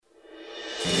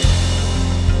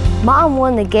Mom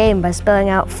won the game by spelling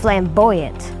out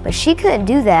flamboyant, but she couldn't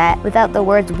do that without the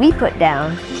words we put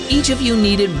down. Each of you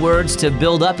needed words to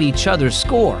build up each other's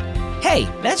score. Hey,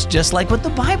 that's just like what the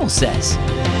Bible says.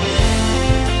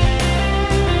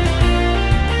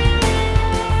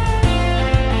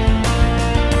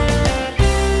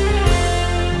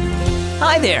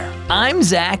 Hi there, I'm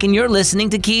Zach, and you're listening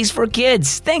to Keys for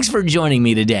Kids. Thanks for joining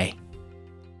me today.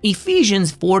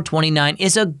 Ephesians 4:29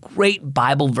 is a great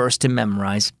Bible verse to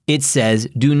memorize. It says,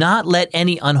 "Do not let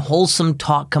any unwholesome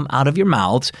talk come out of your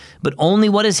mouths, but only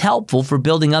what is helpful for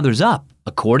building others up,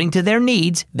 according to their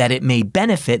needs, that it may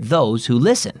benefit those who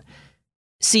listen."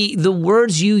 See, the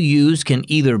words you use can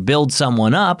either build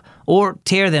someone up or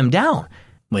tear them down.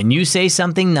 When you say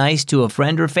something nice to a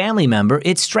friend or family member,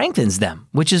 it strengthens them,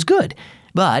 which is good.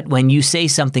 But when you say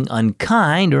something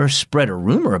unkind or spread a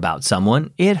rumor about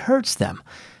someone, it hurts them.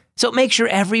 So make sure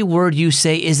every word you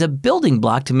say is a building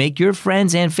block to make your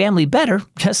friends and family better,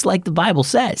 just like the Bible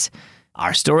says.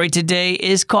 Our story today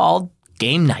is called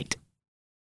Game Night.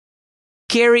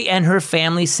 Carrie and her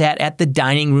family sat at the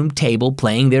dining room table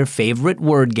playing their favorite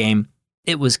word game.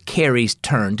 It was Carrie's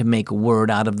turn to make a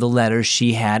word out of the letters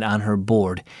she had on her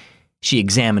board. She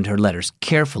examined her letters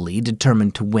carefully,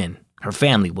 determined to win. Her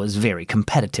family was very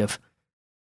competitive.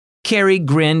 Carrie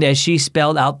grinned as she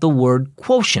spelled out the word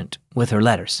quotient with her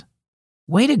letters.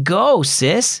 "Way to go,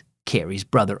 sis," Carrie's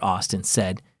brother Austin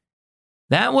said.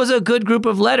 "That was a good group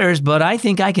of letters, but I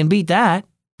think I can beat that,"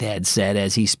 Dad said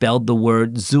as he spelled the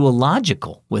word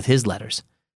zoological with his letters.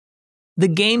 The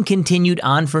game continued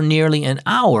on for nearly an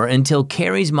hour until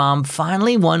Carrie's mom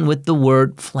finally won with the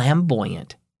word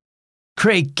flamboyant.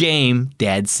 "Great game,"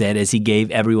 Dad said as he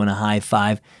gave everyone a high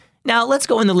five. "Now let's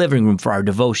go in the living room for our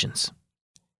devotions."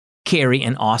 Carrie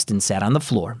and Austin sat on the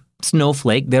floor.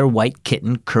 Snowflake, their white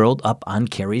kitten, curled up on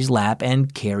Carrie's lap,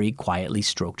 and Carrie quietly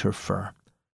stroked her fur.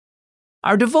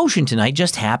 "Our devotion tonight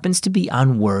just happens to be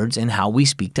on words and how we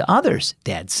speak to others,"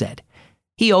 Dad said.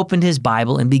 He opened his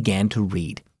Bible and began to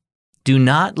read. "Do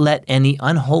not let any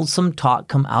unwholesome talk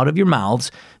come out of your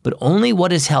mouths, but only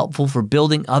what is helpful for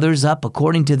building others up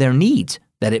according to their needs,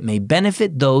 that it may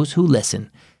benefit those who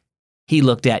listen." He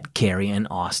looked at Carrie and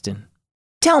Austin.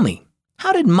 "Tell me,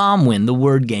 how did Mom win the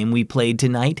word game we played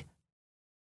tonight?"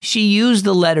 "She used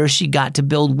the letters she got to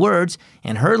build words,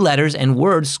 and her letters and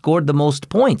words scored the most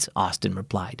points," Austin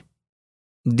replied.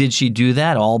 "Did she do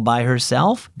that all by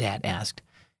herself?" Dad asked.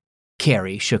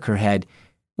 Carrie shook her head.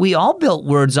 "We all built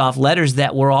words off letters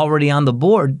that were already on the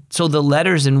board, so the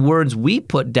letters and words we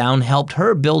put down helped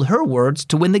her build her words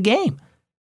to win the game."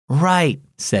 "Right,"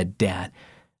 said Dad.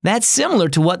 "That's similar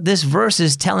to what this verse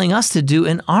is telling us to do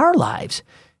in our lives.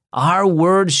 Our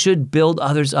words should build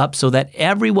others up so that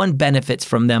everyone benefits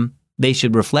from them. They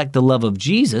should reflect the love of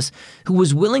Jesus, who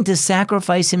was willing to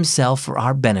sacrifice himself for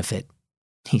our benefit."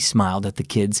 He smiled at the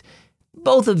kids.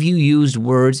 "Both of you used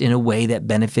words in a way that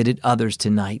benefited others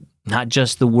tonight. Not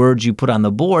just the words you put on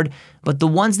the board, but the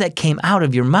ones that came out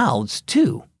of your mouths,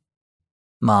 too."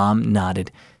 Mom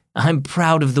nodded. "I'm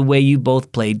proud of the way you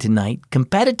both played tonight,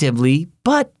 competitively,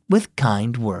 but with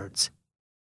kind words."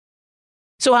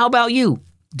 So how about you?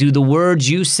 Do the words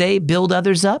you say build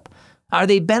others up? Are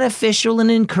they beneficial and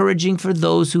encouraging for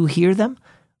those who hear them?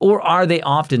 Or are they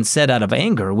often said out of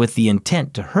anger with the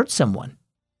intent to hurt someone?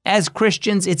 As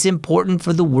Christians, it's important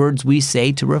for the words we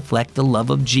say to reflect the love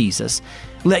of Jesus.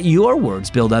 Let your words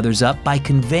build others up by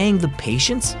conveying the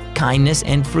patience, kindness,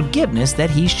 and forgiveness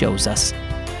that he shows us.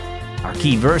 Our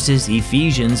key verse is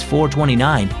Ephesians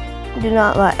 4:29. Do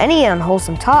not let any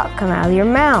unwholesome talk come out of your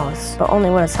mouths, but only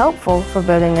what is helpful for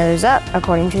building others up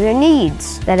according to their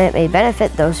needs, that it may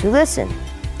benefit those who listen.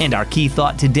 And our key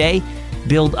thought today,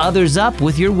 build others up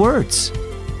with your words.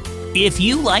 If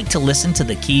you like to listen to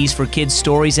the Keys for Kids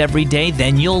stories every day,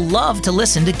 then you'll love to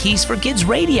listen to Keys for Kids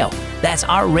Radio. That's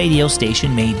our radio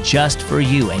station made just for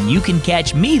you, and you can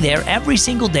catch me there every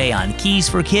single day on Keys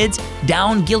for Kids,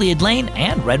 Down Gilead Lane,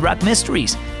 and Red Rock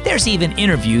Mysteries. There's even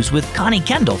interviews with Connie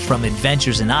Kendall from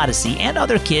Adventures in Odyssey and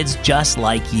other kids just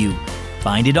like you.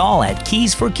 Find it all at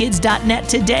keysforkids.net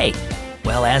today.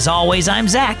 Well, as always, I'm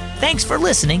Zach. Thanks for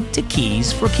listening to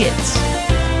Keys for Kids.